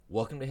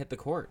Welcome to Hit the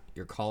Court,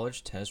 your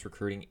college tennis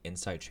recruiting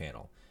insight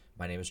channel.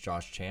 My name is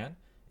Josh Chan,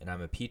 and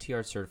I'm a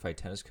PTR certified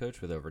tennis coach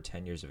with over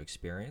 10 years of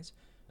experience,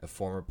 a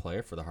former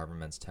player for the Harvard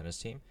men's tennis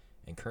team,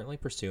 and currently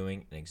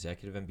pursuing an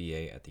executive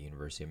MBA at the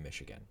University of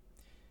Michigan.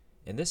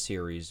 In this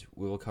series,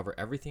 we will cover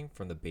everything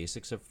from the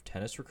basics of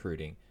tennis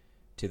recruiting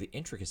to the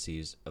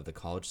intricacies of the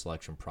college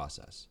selection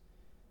process.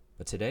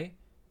 But today,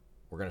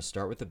 we're going to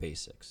start with the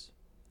basics,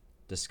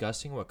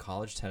 discussing what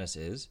college tennis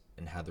is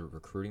and how the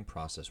recruiting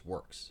process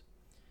works.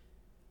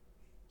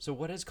 So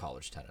what is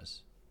college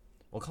tennis?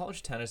 Well,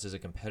 college tennis is a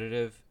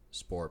competitive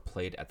sport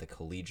played at the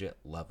collegiate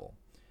level.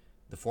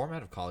 The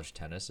format of college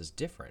tennis is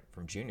different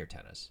from junior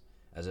tennis,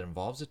 as it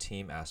involves a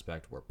team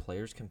aspect where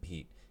players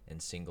compete in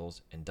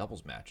singles and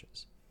doubles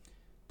matches.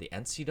 The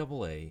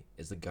NCAA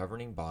is the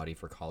governing body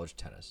for college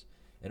tennis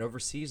and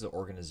oversees the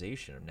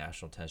organization of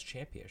national tennis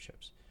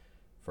championships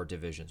for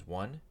Divisions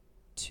 1,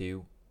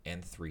 2,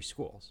 and 3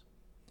 schools.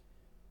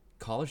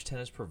 College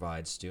tennis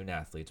provides student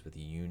athletes with a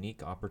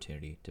unique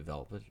opportunity to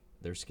develop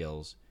their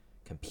skills,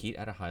 compete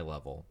at a high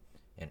level,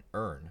 and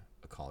earn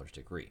a college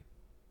degree.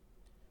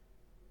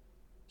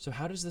 So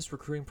how does this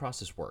recruiting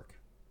process work?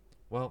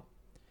 Well,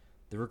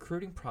 the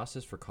recruiting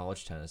process for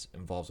college tennis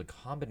involves a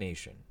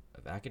combination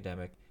of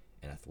academic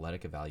and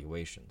athletic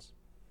evaluations.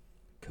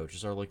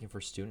 Coaches are looking for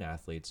student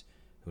athletes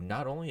who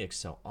not only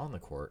excel on the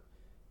court,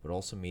 but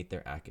also meet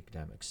their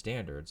academic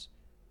standards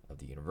of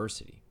the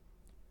university.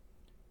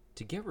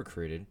 To get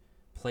recruited,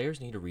 players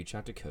need to reach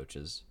out to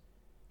coaches,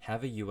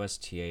 have a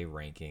USTA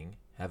ranking,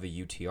 have a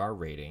UTR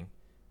rating,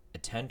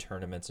 attend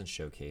tournaments and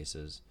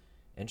showcases,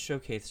 and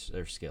showcase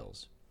their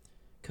skills.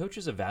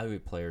 Coaches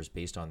evaluate players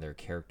based on their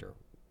character,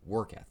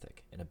 work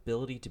ethic, and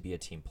ability to be a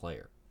team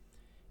player.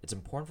 It's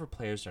important for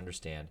players to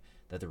understand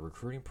that the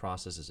recruiting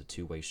process is a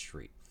two-way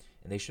street,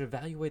 and they should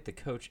evaluate the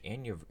coach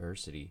and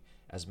university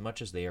as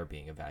much as they are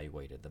being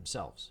evaluated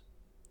themselves.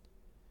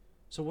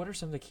 So what are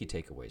some of the key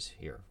takeaways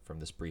here from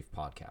this brief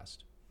podcast?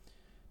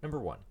 Number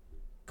 1,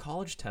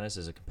 college tennis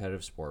is a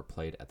competitive sport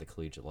played at the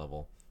collegiate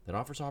level that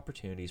offers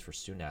opportunities for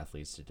student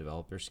athletes to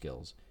develop their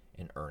skills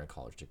and earn a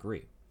college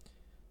degree.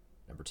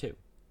 Number 2,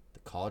 the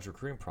college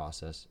recruiting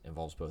process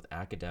involves both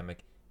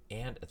academic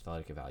and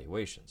athletic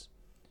evaluations,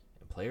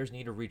 and players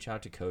need to reach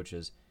out to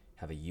coaches,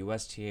 have a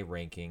USTA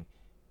ranking,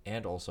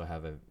 and also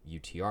have a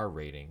UTR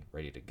rating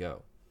ready to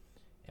go.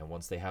 And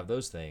once they have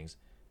those things,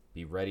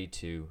 be ready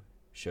to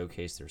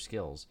showcase their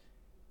skills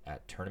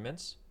at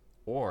tournaments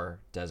or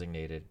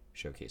designated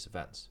showcase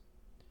events.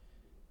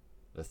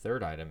 The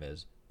third item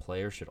is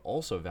players should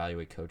also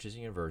evaluate coaches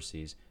and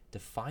universities to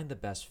find the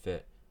best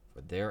fit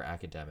for their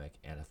academic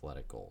and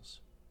athletic goals.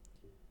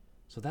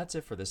 So that's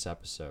it for this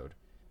episode,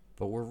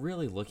 but we're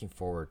really looking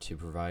forward to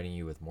providing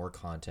you with more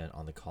content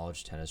on the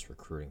college tennis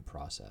recruiting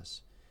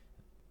process.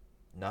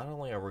 Not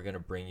only are we going to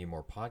bring you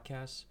more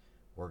podcasts,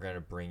 we're going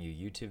to bring you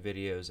YouTube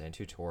videos and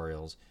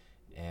tutorials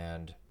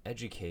and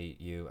educate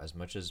you as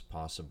much as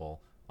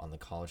possible on the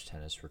college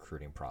tennis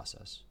recruiting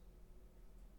process.